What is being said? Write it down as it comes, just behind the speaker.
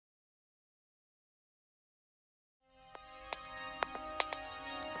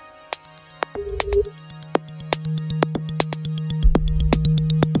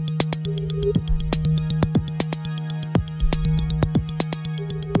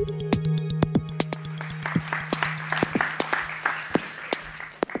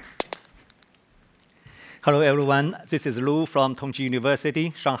Hello, everyone. This is Lou from Tongji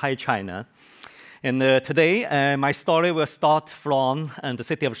University, Shanghai, China. And today, my story will start from the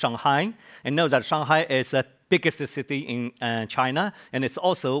city of Shanghai. I know that Shanghai is the biggest city in China, and it's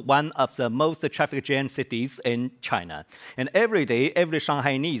also one of the most traffic jam cities in China. And every day, every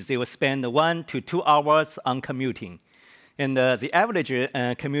Shanghainese, they will spend 1 to 2 hours on commuting. And the average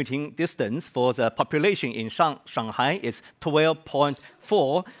commuting distance for the population in Shanghai is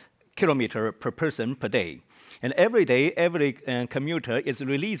 12.4 kilometers per person per day. And every day, every commuter is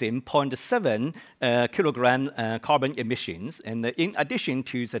releasing 0.7 kilogram carbon emissions. And in addition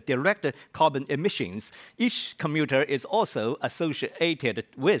to the direct carbon emissions, each commuter is also associated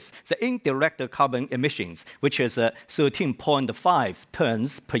with the indirect carbon emissions, which is 13.5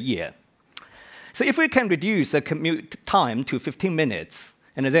 tons per year. So if we can reduce the commute time to 15 minutes,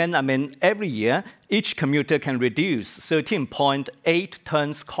 and then, every year, each commuter can reduce 13.8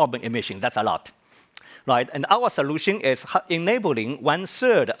 tons carbon emissions. That's a lot, right? And our solution is enabling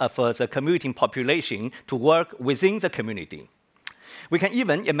 1/3 of the commuting population to work within the community. We can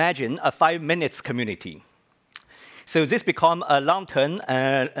even imagine a 5-minute community. So this becomes a long-term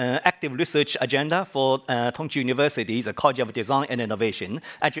active research agenda for Tongji University, the College of Design and Innovation.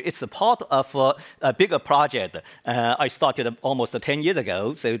 Actually, it's a part of a bigger project I started almost 10 years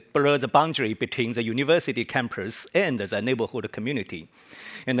ago, so it blurs the boundary between the university campus and the neighborhood community.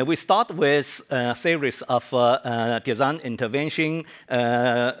 And we start with a series of design intervention,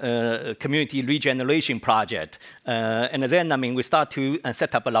 community regeneration project. And then, we start to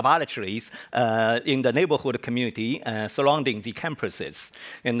set up laboratories in the neighborhood community surrounding the campuses.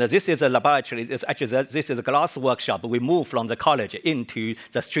 And this is a laboratory. This is a glass workshop. We move from the college into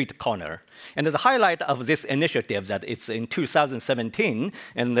the street corner. And the highlight of this initiative that it's in 2017,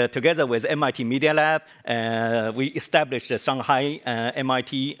 and together with MIT Media Lab, we established the Shanghai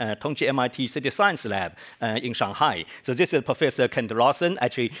Tongji MIT City Science Lab in Shanghai. So this is Professor Kent Lawson.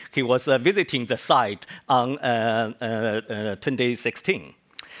 Actually, he was visiting the site on 2016.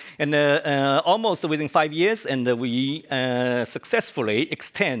 And almost within 5 years, and we successfully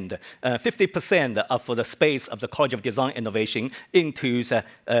extend 50% of the space of the College of Design Innovation into the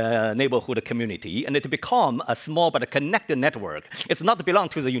neighborhood community. And it become a small but connected network. It's not belong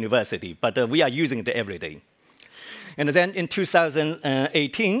to the university, but we are using it every day. And then in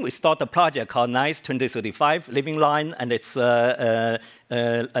 2018, we start a project called NICE 2035 Living Line, and it's a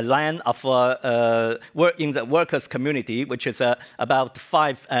line of in the workers' community, which is about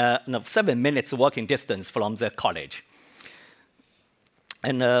 7 minutes walking distance from the college.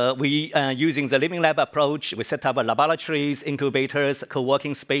 And we, using the Living Lab approach, we set up laboratories, incubators,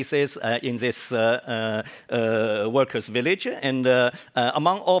 co-working spaces in this workers' village. And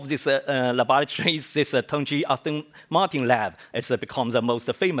among all of these laboratories, this Tongji Aston Martin lab has become the most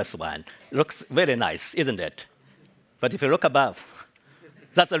famous one. Looks very nice, isn't it? But if you look above,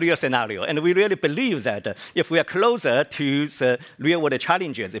 that's a real scenario. And we really believe that if we are closer to the real-world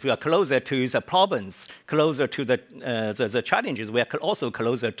challenges, if we are closer to the problems, closer to the challenges, we are also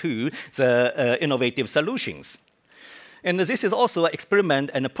closer to the innovative solutions. And this is also an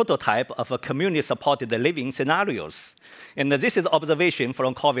experiment and a prototype of a community-supported living scenarios. And this is observation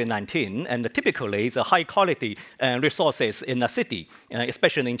from COVID-19. And typically, the high-quality resources in a city,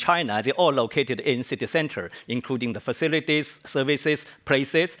 especially in China, they're all located in city center, including the facilities, services,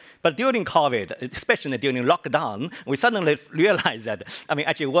 places. But during COVID, especially during lockdown, we suddenly realized that,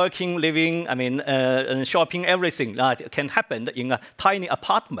 actually working, living, shopping, everything can happen in a tiny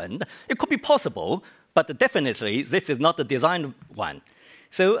apartment. It could be possible, but definitely, this is not the designed one.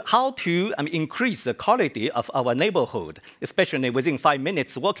 So how to increase the quality of our neighborhood, especially within 5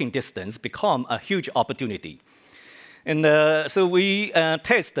 minutes walking distance, become a huge opportunity. And so we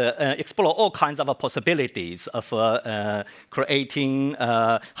explore all kinds of possibilities of creating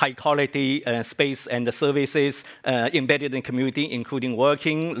high-quality space and services embedded in community, including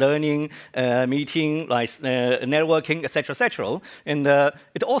working, learning, meeting, networking, etc., etc. And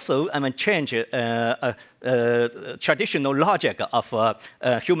it also changes traditional logic of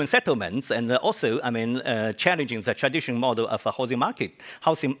human settlements, and also, challenging the traditional model of a housing market.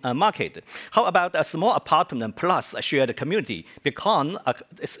 How about a small apartment plus a shared community become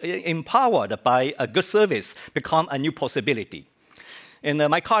empowered by a good service, become a new possibility? And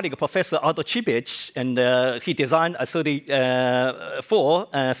my colleague, Professor Otto Cibic, and he designed a 34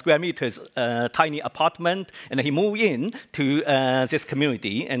 square meters tiny apartment, and he moved in to this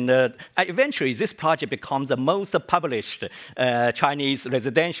community. And eventually, this project becomes the most published Chinese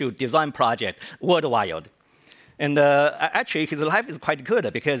residential design project worldwide. And actually, his life is quite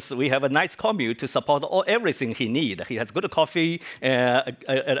good because we have a nice commute to support everything he needs. He has good coffee,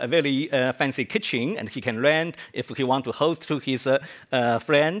 a very fancy kitchen, and he can rent if he wants to host to his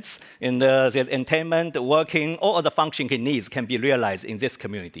friends. And there's entertainment, working, all of the functions he needs can be realized in this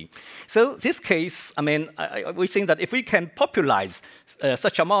community. So this case, I mean, we think that if we can popularize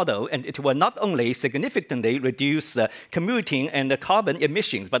such a model, and it will not only significantly reduce commuting and carbon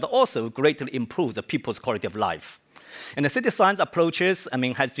emissions, but also greatly improve the people's quality of life. And the city science approaches, I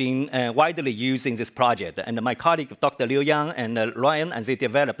mean, has been widely used in this project. And my colleague, Dr. Liu Yang and Ryan, and they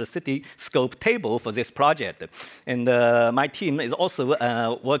developed the city scope table for this project. And my team is also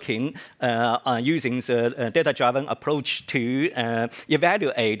working on using the data-driven approach to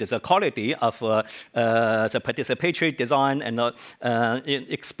evaluate the quality of the participatory design and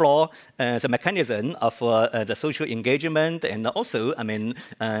explore the mechanism of the social engagement, and also, I mean,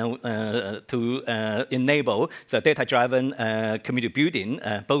 to enable the data-driven community building,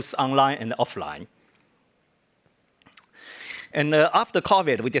 both online and offline. And after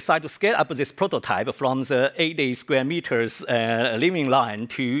COVID, we decided to scale up this prototype from the 80 square meters living line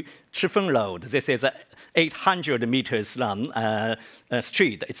to Chifeng Road. This is 800 meters long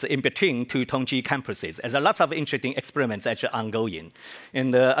street. It's in between two Tongji campuses. There's lots of interesting experiments actually ongoing.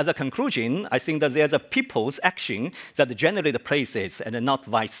 And as a conclusion, I think that there's a people's action that generate the places and not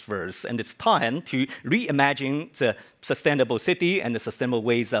vice versa. And it's time to reimagine the sustainable city and the sustainable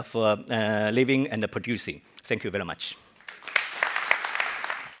ways of living and producing. Thank you very much.